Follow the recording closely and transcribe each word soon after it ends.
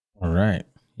right.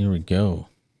 Here we go.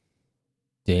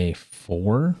 Day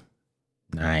 4.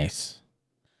 Nice.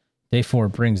 Day 4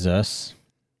 brings us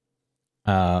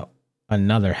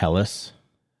another Hellas.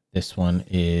 This one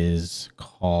is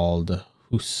called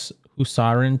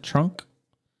Husaren Trunk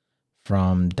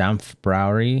from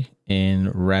Dampfbrauerei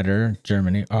in Redder,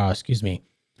 Germany.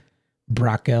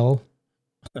 Brackel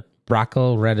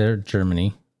Redder,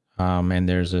 Germany. And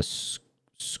there's a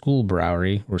school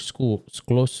brewery or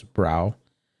Schlossbrau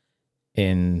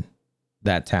in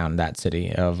that town, that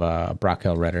city of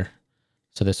Brackel Redder.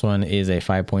 So this one is a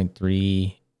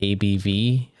 5.3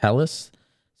 ABV Helles.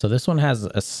 So this one has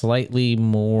a slightly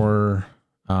more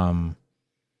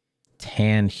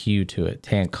tan hue to it,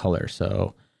 tan color.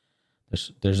 So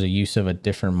there's a use of a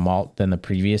different malt than the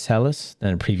previous Helles,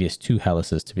 than the previous 2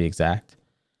 Helleses to be exact.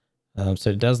 So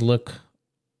it does look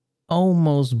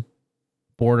almost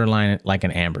borderline like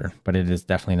an amber, but it is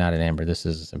definitely not an amber. This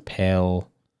is a pale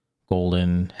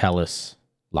golden Helles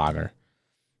lager.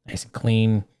 Nice and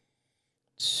clean,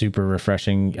 super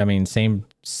refreshing. I mean,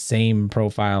 same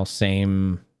profile,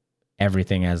 same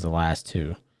everything as the last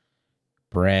 2.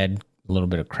 Bread, a little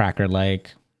bit of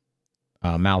cracker-like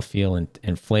mouthfeel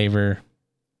and flavor.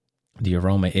 The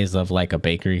aroma is of like a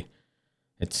bakery.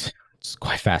 It's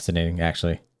quite fascinating,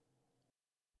 actually.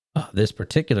 This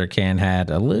particular can had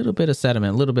a little bit of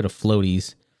sediment, a little bit of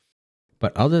floaties,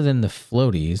 but other than the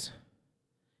floaties,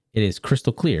 it is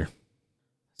crystal clear.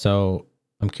 So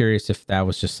I'm curious if that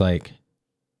was just some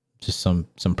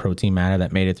protein matter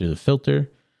that made it through the filter,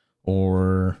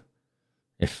 or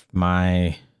if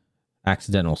my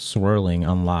accidental swirling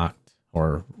unlocked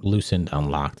like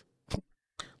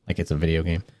it's a video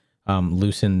game,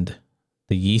 loosened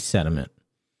the yeast sediment.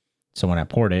 So when I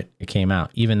poured it, it came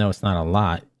out, even though it's not a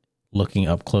lot. Looking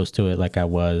up close to it like I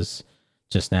was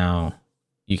just now,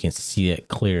 you can see it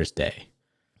clear as day.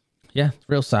 Yeah, it's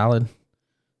real solid.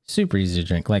 Super easy to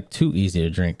drink, like too easy to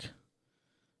drink.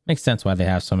 Makes sense why they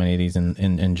have so many of these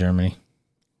in Germany.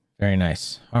 Very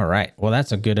nice. All right. Well,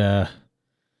 that's a good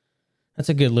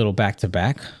little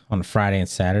back-to-back on a Friday and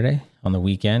Saturday on the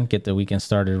weekend. Get the weekend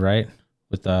started right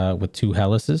with 2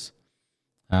 Helleses.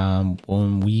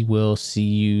 When we will see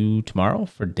you tomorrow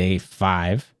for day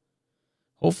 5.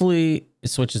 Hopefully it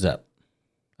switches up.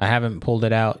 I haven't pulled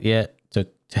it out yet to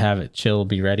have it chill,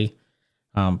 be ready.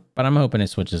 But I'm hoping it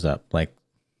switches up. Like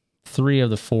 3 of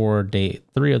the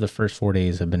first 4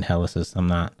 days have been Helleses.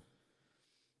 I'm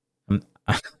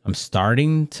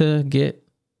starting to get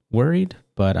worried,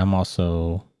 but I'm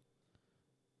also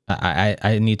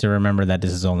I need to remember that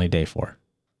this is only day 4.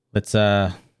 Let's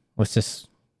just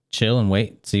chill and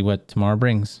wait, see what tomorrow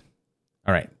brings.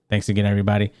 All right. Thanks again,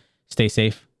 everybody. Stay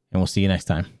safe, and we'll see you next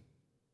time.